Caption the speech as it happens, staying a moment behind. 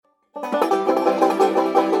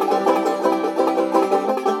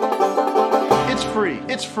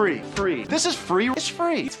It's free. Free. This is free. It's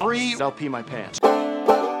free. It's free. I'll pee my pants.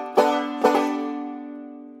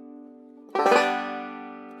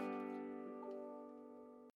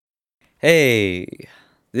 Hey,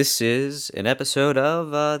 this is an episode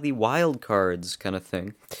of the Wild Cards kind of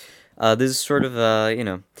thing. This is sort of,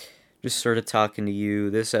 just sort of talking to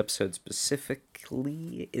you. This episode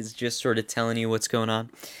specifically is just sort of telling you what's going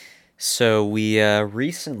on. So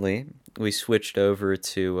recently we switched over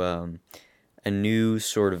to a new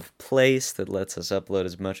sort of place that lets us upload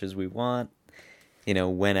as much as we want,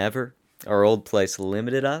 whenever. Our old place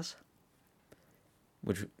limited us,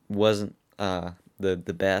 which wasn't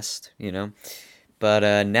the best,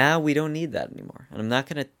 But now we don't need that anymore. And I'm not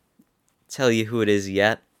going to tell you who it is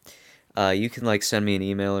yet. You can send me an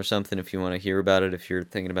email or something if you want to hear about it. If you're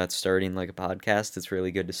thinking about starting a podcast, it's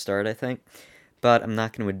really good to start, I think. But I'm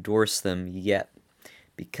not going to endorse them yet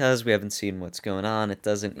because we haven't seen what's going on. It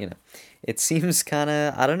doesn't, it seems kind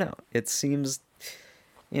of, I don't know. It seems,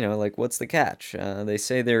 what's the catch? They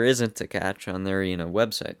say there isn't a catch on their,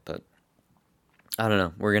 website, but I don't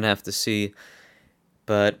know. We're going to have to see.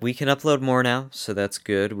 But we can upload more now, so that's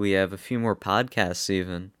good. We have a few more podcasts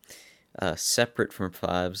even, separate from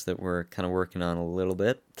Fives that we're kind of working on a little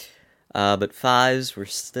bit. But Fives, we're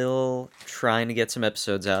still trying to get some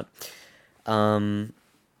episodes out. I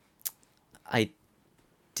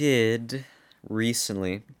did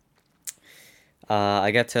recently.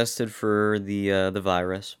 I got tested for the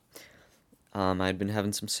virus. I'd been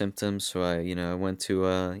having some symptoms, so I went to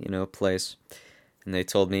a place. And they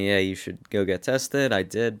told me, yeah, you should go get tested. I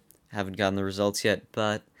did. Haven't gotten the results yet,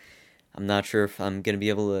 but I'm not sure if I'm going to be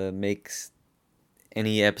able to make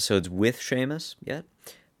any episodes with Seamus yet.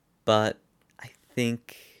 But I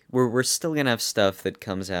think we're still going to have stuff that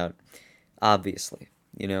comes out, obviously,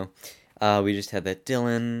 We just had that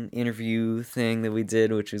Dylan interview thing that we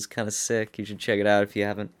did, which was kind of sick. You should check it out if you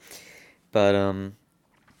haven't. But,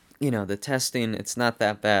 the testing, it's not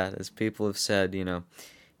that bad, as people have said,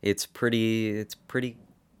 It's pretty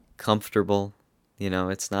comfortable,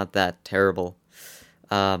 it's not that terrible.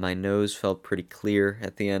 My nose felt pretty clear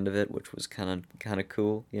at the end of it, which was kind of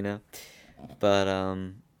cool, But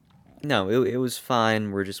no, it was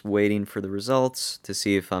fine. We're just waiting for the results to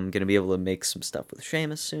see if I'm gonna be able to make some stuff with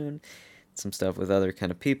Seamus soon, some stuff with other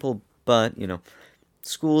kind of people. But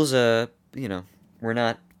school's we're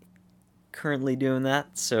not currently doing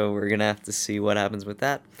that, so we're gonna have to see what happens with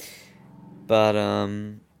that. But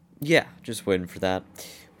yeah, just waiting for that.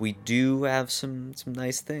 We do have some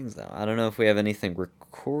nice things, though. I don't know if we have anything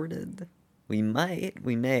recorded. We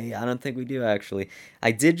may. I don't think we do, actually.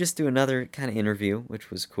 I did just do another kind of interview,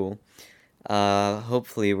 which was cool.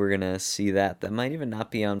 Hopefully we're going to see that. That might even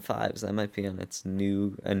not be on Fives. That might be on a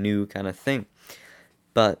new kind of thing.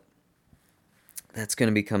 But that's going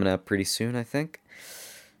to be coming out pretty soon, I think.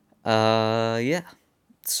 Yeah.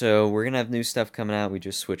 So we're going to have new stuff coming out. We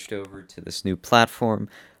just switched over to this new platform.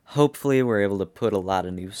 Hopefully we're able to put a lot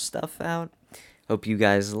of new stuff out. Hope you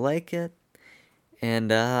guys like it. And,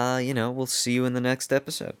 we'll see you in the next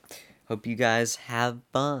episode. Hope you guys have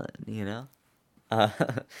fun, Yeah.